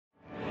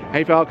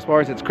Hey fellow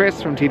explorers, it's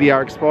Chris from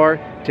TDR Explorer.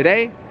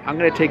 Today, I'm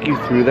going to take you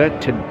through the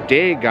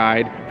Today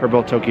Guide for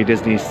both Tokyo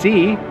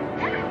DisneySea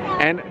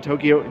and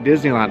Tokyo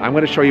Disneyland. I'm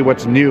going to show you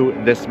what's new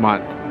this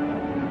month.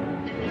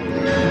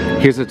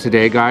 Here's a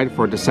Today Guide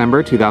for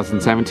December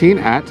 2017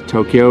 at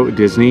Tokyo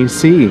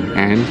DisneySea.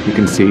 And you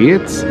can see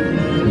it's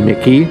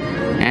Mickey,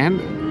 and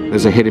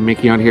there's a hidden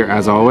Mickey on here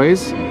as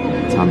always.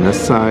 It's on this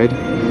side.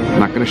 I'm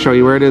not going to show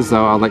you where it is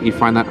though, I'll let you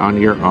find that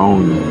on your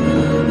own.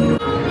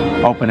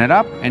 Open it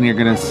up and you're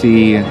gonna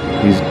see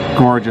these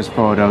gorgeous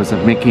photos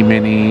of Mickey,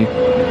 Minnie,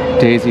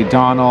 Daisy,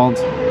 Donald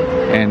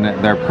in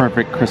their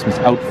perfect Christmas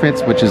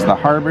outfits, which is the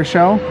Harbor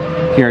Show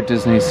here at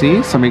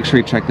DisneySea. So make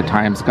sure you check the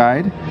Times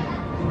Guide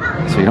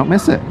so you don't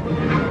miss it.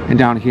 And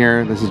down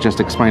here, this is just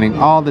explaining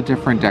all the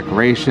different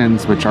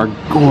decorations, which are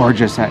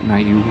gorgeous at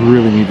night. You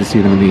really need to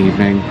see them in the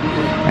evening.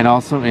 And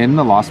also in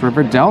the Lost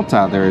River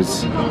Delta, there's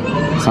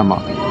some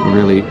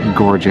really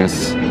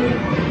gorgeous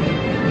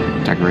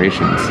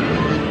decorations.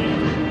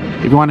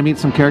 If you want to meet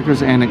some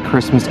characters in a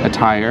Christmas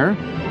attire,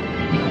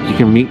 you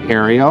can meet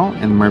Ariel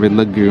in the Mermaid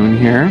Lagoon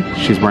here.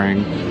 She's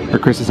wearing her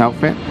Christmas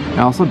outfit. And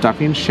also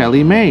Duffy and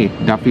Shelly May.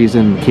 Duffy's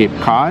in Cape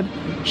Cod.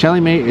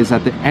 Shelly May is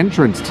at the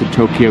entrance to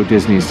Tokyo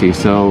Disneyland,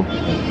 so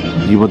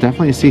you will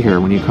definitely see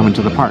her when you come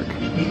into the park.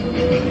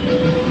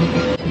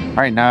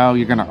 Alright, now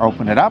you're going to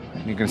open it up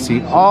and you're going to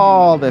see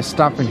all this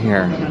stuff in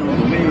here.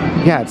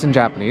 Yeah, it's in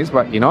Japanese,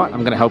 but you know what?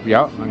 I'm going to help you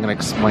out. I'm going to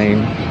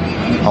explain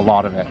a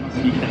lot of it.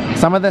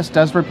 Some of this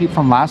does repeat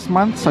from last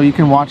month, so you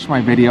can watch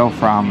my video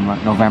from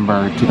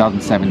November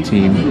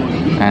 2017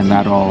 and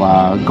that'll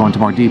go into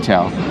more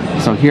detail.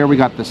 So here we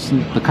got the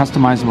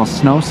customizable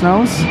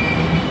snows.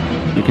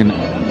 You can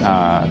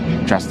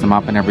dress them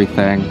up and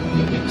everything,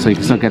 so you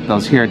can still get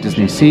those here at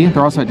DisneySea.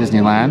 They're also at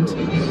Disneyland.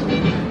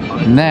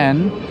 And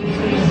then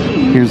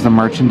here's the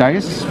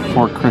merchandise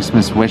for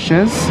Christmas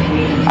wishes.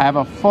 I have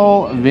a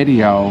full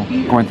video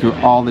going through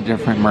all the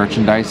different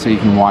merchandise, so you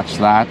can watch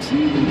that.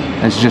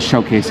 It's just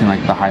showcasing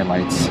like the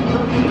highlights.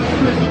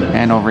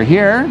 And over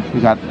here,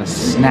 we got the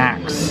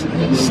snacks.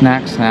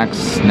 Snacks.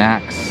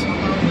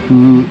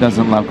 Who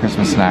doesn't love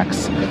Christmas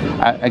snacks?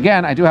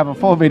 Again, I do have a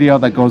full video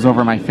that goes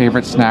over my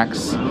favorite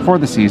snacks for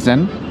the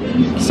season.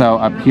 So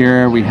up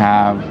here we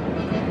have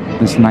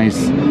this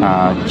nice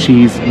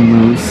cheese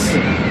mousse.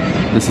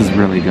 This is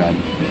really good.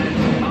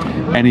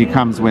 And he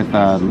comes with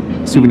a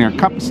souvenir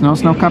cup,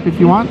 snow cup if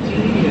you want.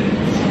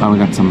 Oh, we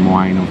got some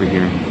wine over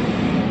here.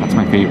 That's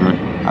my favorite.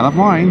 I love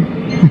wine.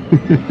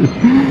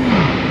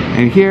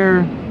 And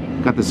here,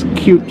 got this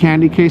cute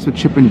candy case with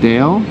Chip and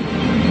Dale.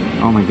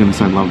 Oh my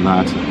goodness, I love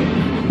that.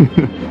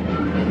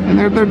 And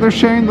they're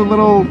sharing the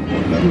little,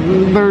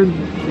 their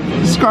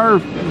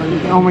scarf.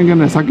 Oh my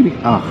goodness, how can you,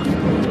 oh,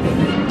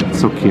 it's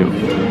so cute.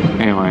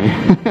 Anyway,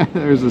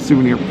 there's a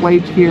souvenir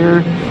plate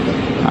here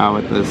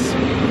with this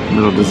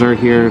little dessert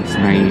here. It's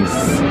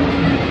nice.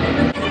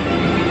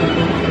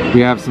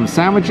 We have some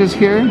sandwiches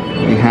here.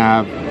 We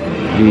have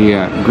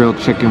the grilled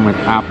chicken with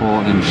apple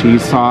and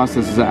cheese sauce.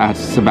 This is at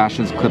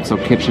Sebastian's Calypso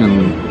Kitchen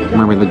in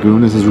Mermaid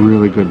Lagoon. This is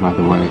really good, by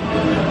the way.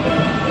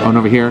 Oh, and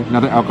over here,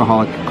 another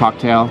alcoholic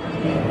cocktail.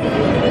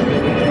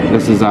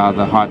 This is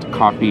the hot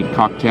coffee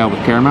cocktail with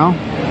caramel,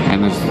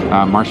 and there's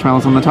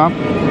marshmallows on the top.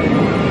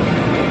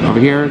 Over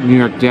here, New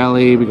York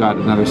Deli, we got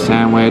another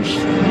sandwich,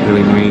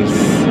 really nice.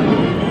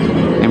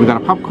 And we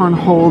got a popcorn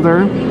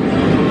holder,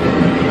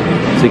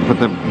 so you can put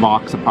the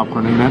box of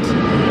popcorn in it.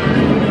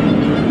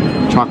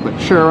 Chocolate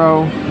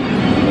churro.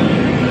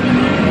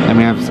 And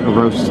we have a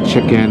roast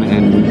chicken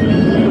and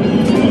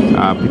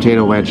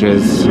potato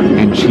wedges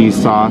and cheese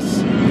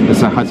sauce. This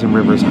is a Hudson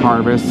River's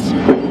Harvest.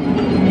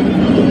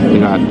 We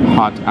got a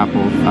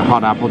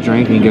hot apple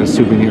drink, and you get a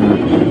souvenir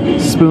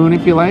spoon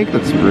if you like.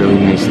 That's really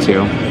nice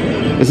too.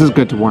 This is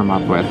good to warm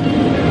up with.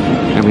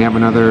 And we have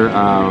another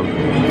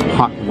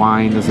hot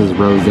wine. This is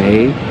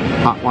rosé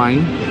hot wine.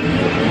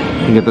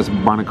 You can get this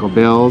Barnacle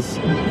Bills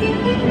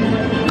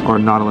or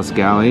Nautilus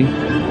Galley.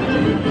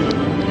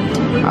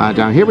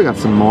 Down here we got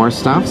some more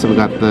stuff. So we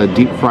got the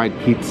deep fried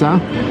pizza.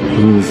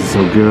 Ooh, this is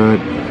so good.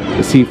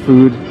 The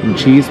seafood and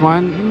cheese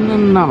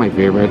one, not my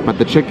favorite, but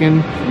the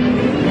chicken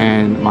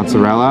and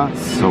mozzarella,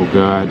 so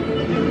good.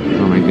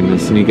 Oh my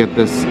goodness. And you get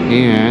this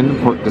in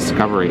Port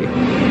Discovery.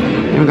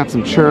 And we got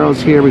some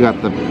churros here. We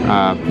got the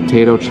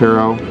potato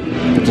churro,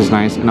 which is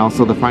nice, and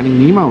also the Finding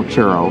Nemo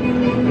churro,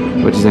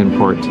 which is in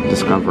Port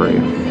Discovery.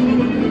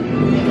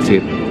 See,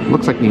 it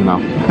looks like Nemo.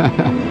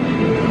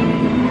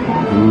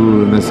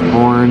 Ooh, and this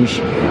orange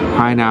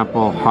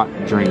pineapple hot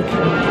drink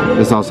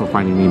is also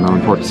Finding Nemo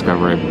in Port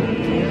Discovery.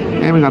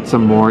 And we got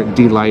some more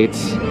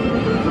delights.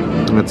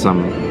 We got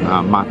some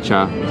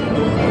matcha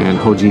and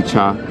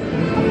hojicha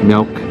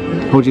milk.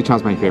 Hojicha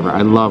is my favorite.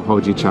 I love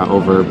hojicha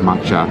over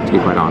matcha, to be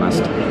quite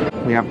honest.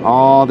 We have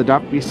all the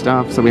Duffy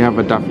stuff. So we have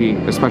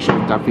a special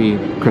Duffy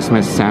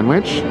Christmas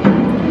sandwich,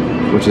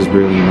 which is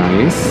really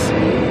nice.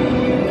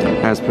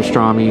 It has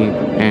pastrami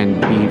and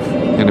beef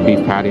and a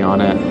beef patty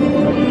on it.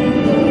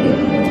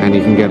 And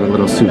you can get a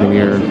little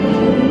souvenir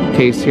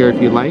case here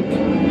if you like.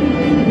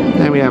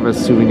 Then we have a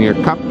souvenir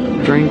cup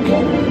drink.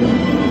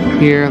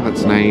 here.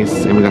 That's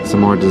nice. And we got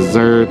some more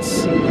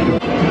desserts.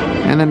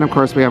 And then of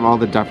course we have all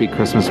the Duffy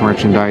Christmas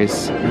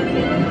merchandise.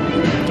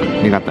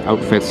 You got the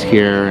outfits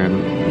here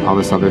and all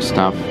this other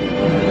stuff.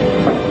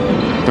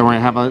 Don't worry,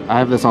 I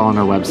have this all on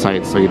our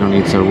website, so you don't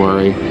need to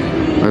worry.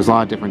 There's a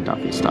lot of different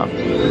Duffy stuff.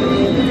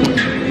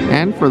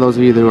 And for those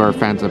of you who are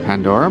fans of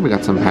Pandora, we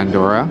got some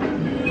Pandora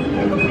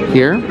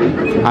here.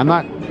 I'm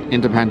not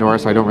into Pandora,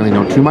 so I don't really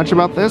know too much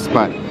about this,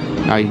 but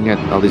you can get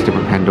all these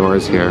different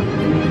Pandoras here.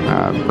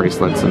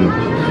 Bracelets and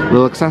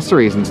little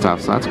accessories and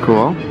stuff, so that's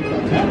cool.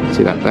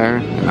 See that there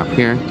and up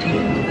here.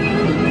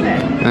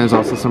 And there's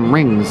also some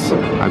rings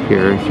up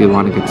here if you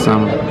want to get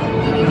some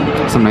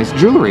nice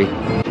jewelry.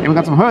 And we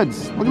got some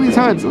hoods. Look at these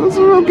hoods. This is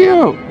real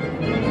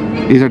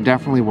cute. These are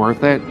definitely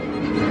worth it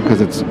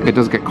because it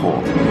does get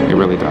cold. It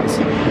really does.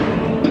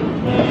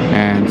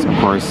 And of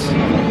course,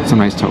 some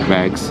nice tote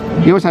bags.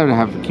 You always have to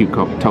have a cute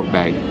tote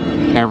bag.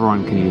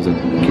 Everyone can use a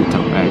cute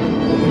tote bag.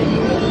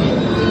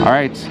 All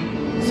right,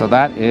 so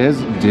that is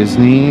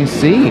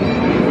DisneySea.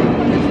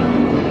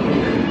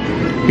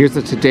 Here's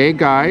the Today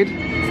Guide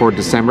for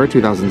December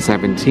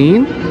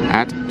 2017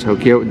 at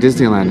Tokyo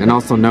Disneyland. And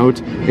also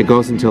note, it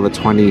goes until the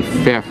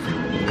 25th,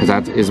 because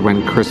that is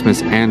when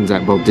Christmas ends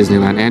at both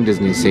Disneyland and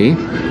DisneySea.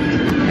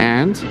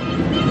 And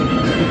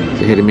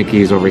the Hidden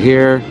Mickeys over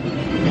here.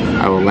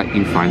 I will let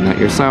you find that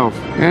yourself.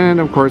 And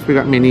of course we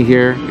got Minnie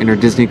here in her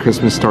Disney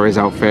Christmas Stories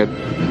outfit,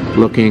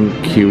 looking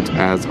cute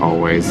as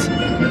always.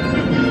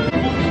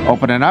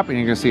 Open it up and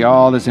you're gonna see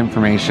all this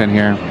information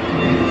here.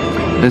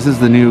 This is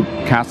the new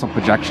castle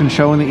projection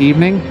show in the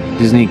evening,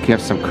 Disney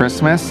Gifts of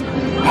Christmas.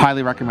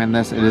 Highly recommend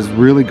this. It is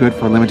really good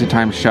for a limited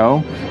time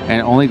show, and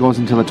it only goes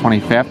until the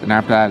 25th, and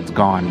after that it's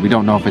gone. We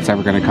don't know if it's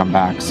ever gonna come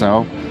back,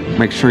 so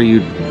make sure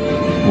you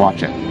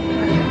watch it.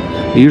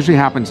 It usually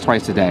happens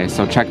twice a day,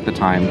 so check the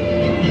time.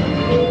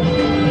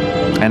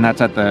 And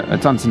that's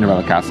it's on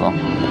Cinderella Castle.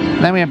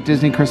 Then we have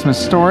Disney Christmas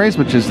Stories,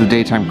 which is the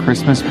daytime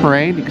Christmas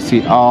parade. You can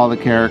see all the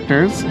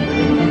characters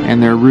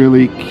and their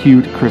really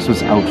cute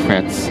Christmas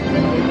outfits.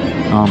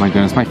 Oh my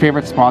goodness, my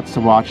favorite spots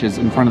to watch is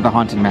in front of the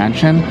Haunted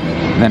Mansion,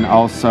 then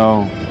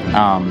also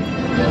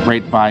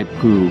right by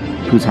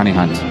Pooh's Honey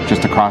Hunt,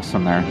 just across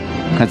from there.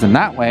 Because in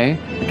that way,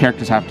 the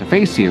characters have to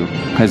face you,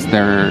 because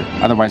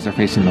otherwise they're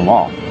facing the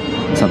wall.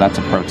 So that's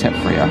a pro tip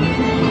for you.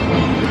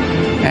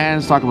 And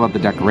let's talk about the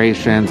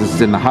decorations. This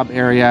is in the hub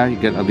area. You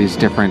get all these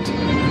different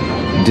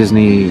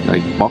Disney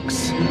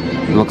books.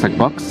 It looks like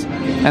books.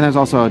 And there's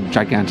also a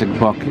gigantic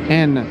book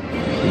in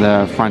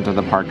the front of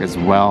the park as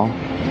well.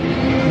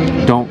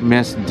 Don't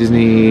miss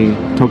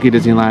Tokyo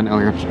Disneyland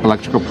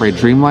Electrical Parade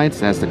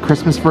Dreamlights as the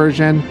Christmas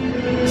version.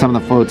 Some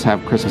of the floats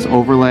have Christmas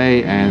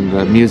overlay and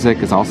the music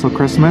is also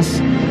Christmas,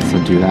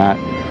 so do that.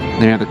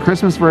 Then you have the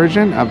Christmas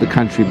version of the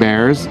Country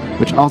Bears,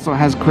 which also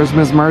has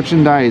Christmas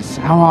merchandise.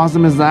 How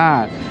awesome is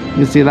that?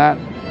 You see that?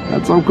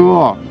 That's so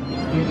cool.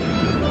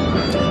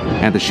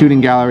 At the shooting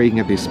gallery, you can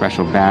get these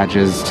special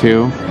badges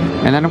too.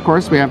 And then of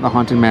course we have the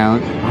Haunted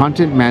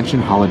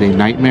Mansion Holiday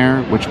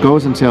Nightmare, which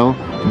goes until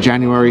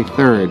January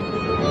 3rd.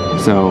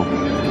 So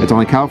it's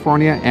only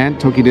California and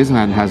Tokyo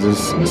Disneyland has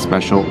this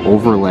special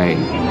overlay.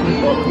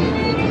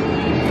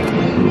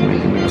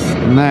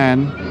 And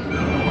then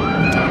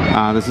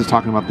this is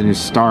talking about the new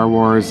Star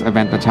Wars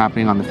event that's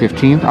happening on the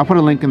 15th. I'll put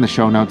a link in the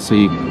show notes so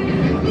you,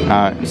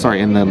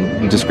 in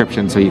the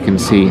description so you can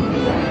see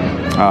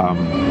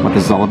what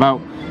this is all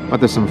about. But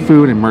there's some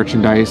food and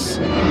merchandise,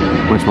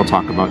 which we'll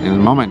talk about in a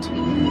moment.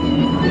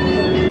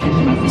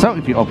 So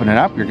if you open it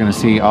up, you're going to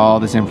see all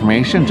this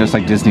information, just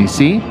like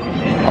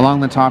DisneySea. Along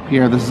the top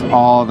here, this is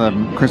all the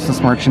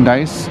Christmas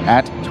merchandise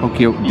at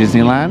Tokyo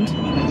Disneyland.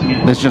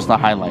 This is just the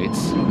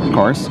highlights, of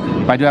course.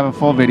 But I do have a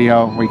full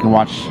video where you can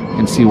watch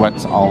and see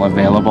what's all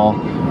available.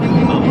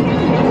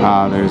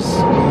 There's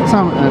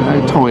some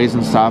toys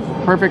and stuff.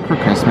 Perfect for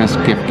Christmas,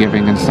 gift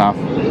giving and stuff.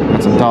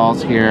 Got some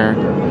dolls here.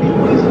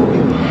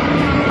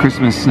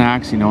 Christmas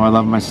snacks, you know I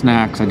love my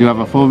snacks. I do have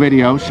a full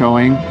video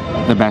showing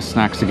the best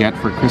snacks to get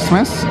for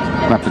Christmas.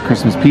 Got the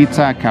Christmas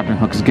pizza at Captain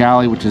Hook's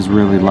Galley, which is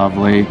really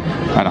lovely.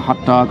 Got a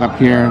hot dog up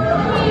here.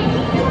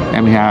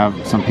 And we have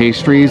some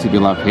pastries, if you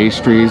love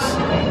pastries.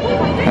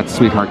 That's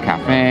Sweetheart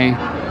Cafe.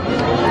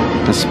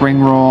 The spring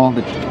roll,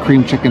 the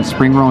cream chicken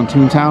spring roll in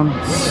Toontown.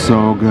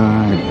 So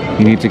good.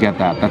 You need to get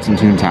that. That's in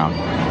Toontown.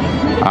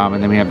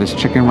 And then we have this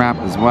chicken wrap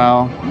as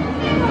well.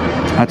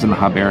 That's in the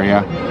hub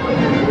area.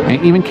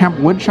 And even Camp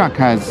Woodchuck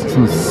has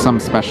some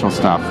special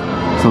stuff.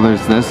 So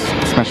there's this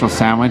special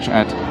sandwich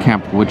at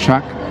Camp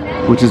Woodchuck,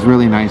 which is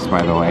really nice,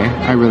 by the way.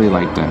 I really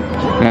liked it.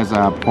 It has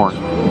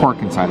pork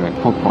inside of it,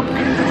 pulled pork.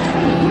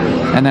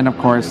 And then of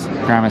course,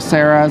 Grandma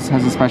Sarah's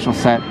has a special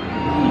set,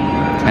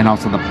 and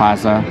also the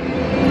Plaza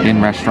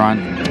Inn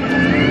restaurant.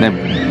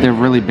 They're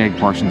really big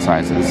portion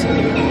sizes.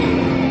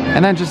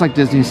 And then just like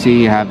DisneySea,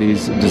 you have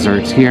these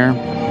desserts here.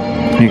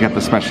 You get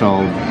the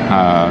special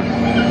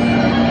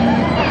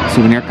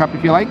souvenir cup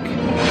if you like,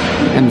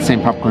 and the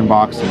same popcorn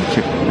box and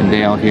Chip and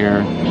Dale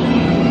here.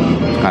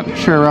 Got the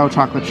churro,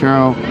 chocolate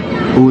churro.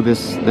 Ooh,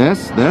 this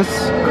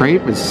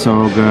crepe is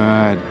so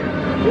good.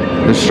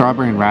 There's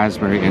strawberry and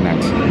raspberry in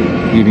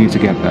it. You need to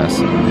get this.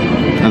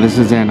 Now this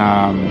is in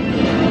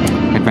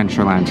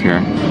Adventureland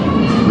here.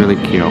 Really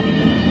cute.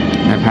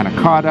 And panna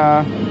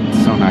cotta.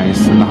 It's so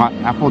nice. And the hot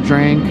apple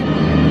drink.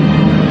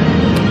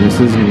 This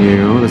is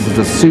new. This is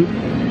a soup.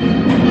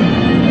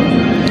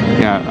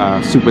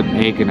 Yeah, soup with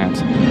egg in it.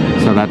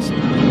 So that's,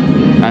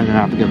 I'm gonna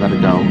have to give that a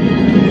go.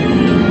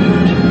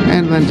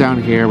 And then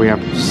down here we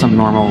have some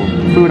normal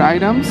food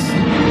items.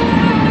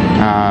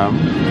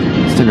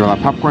 Cinderella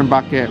popcorn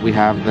bucket. We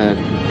have the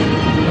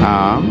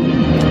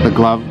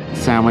glove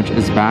sandwich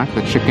is back,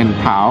 the chicken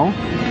pow.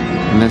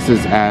 And this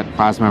is at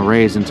Plasma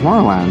Ray's in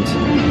Tomorrowland.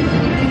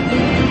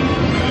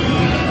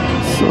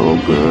 So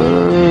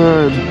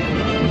good.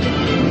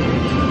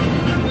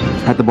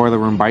 At the Boiler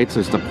Room Bites,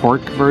 there's the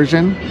pork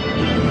version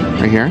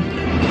right here.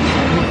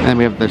 And then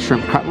we have the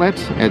shrimp cutlet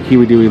at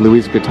Huey Dewey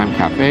Louie's Good Time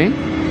Cafe.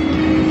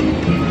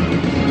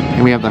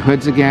 And we have the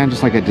hoods again,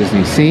 just like at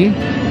DisneySea.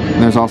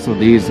 And there's also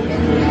these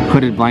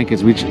hooded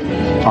blankets, which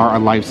are a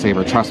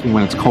lifesaver. Trust me,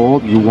 when it's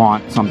cold, you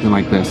want something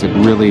like this. It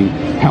really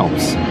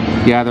helps.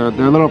 Yeah, they're a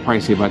little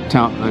pricey, but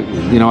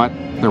you know what?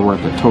 They're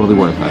worth it. Totally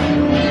worth it.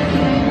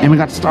 And we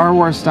got Star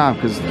Wars stuff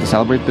because to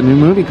celebrate the new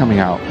movie coming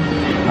out.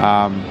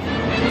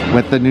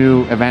 With the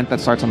new event that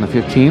starts on the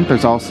 15th,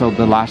 there's also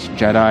the Last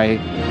Jedi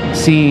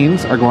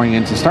scenes are going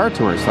into Star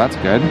Tours, so that's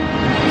good.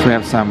 So we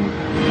have some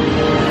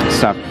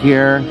stuff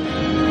here,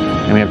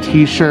 and we have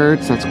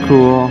t-shirts, that's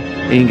cool.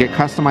 And you can get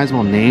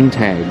customizable name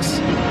tags.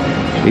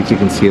 At least you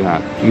can see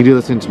that. You can do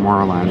this in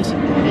Tomorrowland.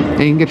 And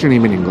you can get your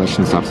name in English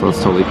and stuff, so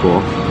that's totally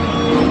cool.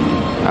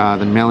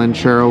 The melon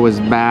churro is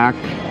back.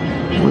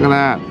 Look at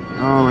that.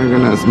 Oh my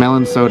goodness,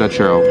 melon soda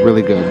churro,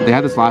 really good. They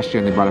had this last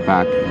year and they brought it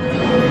back.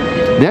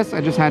 This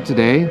I just had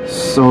today,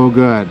 so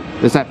good.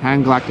 This is at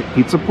Pan Galactic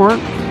Pizza Port,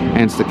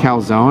 and it's the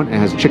calzone. It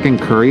has chicken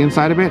curry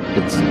inside of it.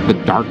 It's the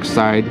dark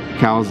side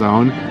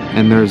calzone,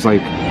 and there's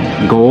like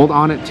gold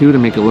on it too to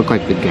make it look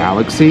like the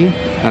galaxy.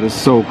 That is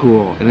so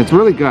cool, and it's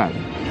really good.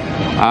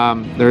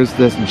 There's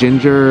this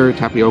ginger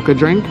tapioca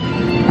drink.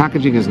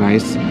 Packaging is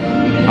nice.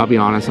 I'll be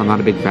honest, I'm not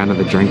a big fan of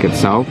the drink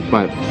itself,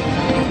 but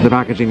the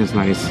packaging is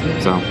nice.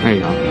 So there you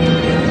go.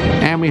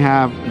 And we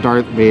have a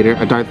Darth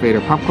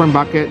Vader popcorn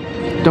bucket.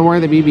 Don't worry,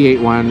 the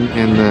BB-8 one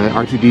and the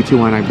R2-D2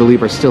 one, I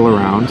believe, are still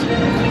around.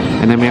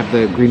 And then we have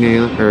the green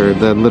alien, or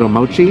the little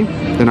mochi.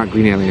 They're not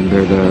green alien,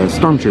 they're the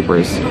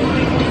stormtroopers.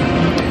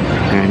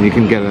 And you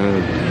can get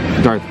a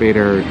Darth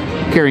Vader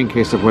carrying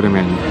case of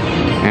Wooderman.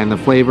 And the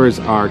flavors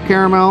are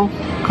caramel,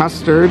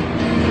 custard,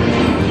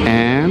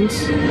 and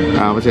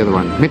what's the other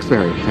one? Mixed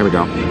berry. There we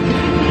go.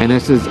 And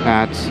these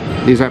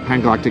are at Pan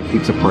Galactic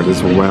Pizza Port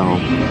as well.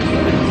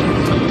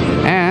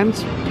 And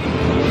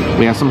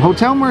we have some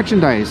hotel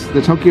merchandise.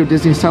 The Tokyo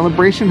Disney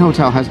Celebration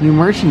Hotel has new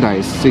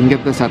merchandise, so you can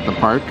get this at the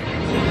park.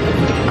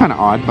 Kind of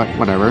odd, but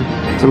whatever.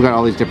 So we got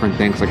all these different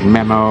things like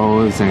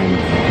memos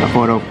and a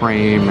photo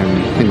frame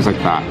and things like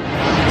that.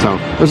 So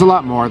there's a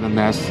lot more than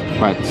this,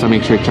 but so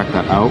make sure you check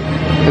that out.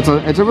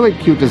 It's a really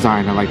cute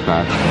design. I like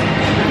that.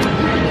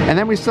 And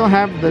then we still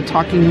have the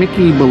talking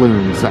Mickey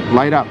balloons that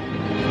light up.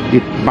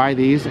 You buy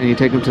these and you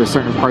take them to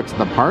certain parts of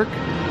the park,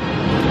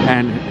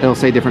 and it'll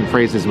say different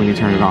phrases when you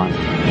turn it on.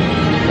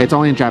 It's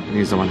only in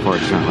Japanese though,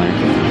 unfortunately.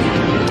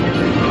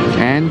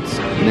 And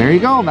there you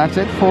go. That's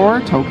it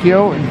for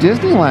Tokyo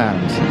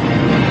Disneyland.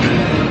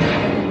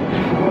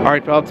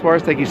 Alright, fellow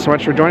explorers, thank you so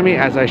much for joining me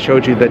as I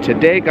showed you the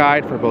Today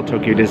Guide for both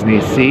Tokyo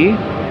DisneySea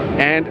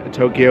and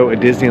Tokyo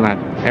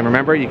Disneyland. And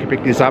remember, you can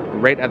pick these up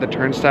right at the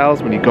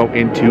turnstiles when you go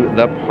into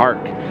the park.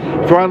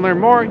 If you want to learn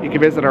more, you can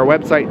visit our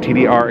website,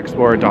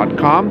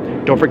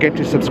 TDRExplorer.com. Don't forget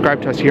to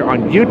subscribe to us here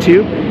on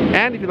YouTube.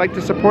 And if you'd like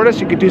to support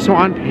us, you can do so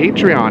on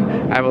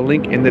Patreon. I have a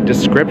link in the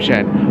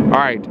description.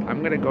 Alright, I'm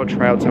going to go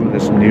try out some of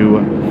this new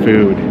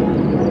food.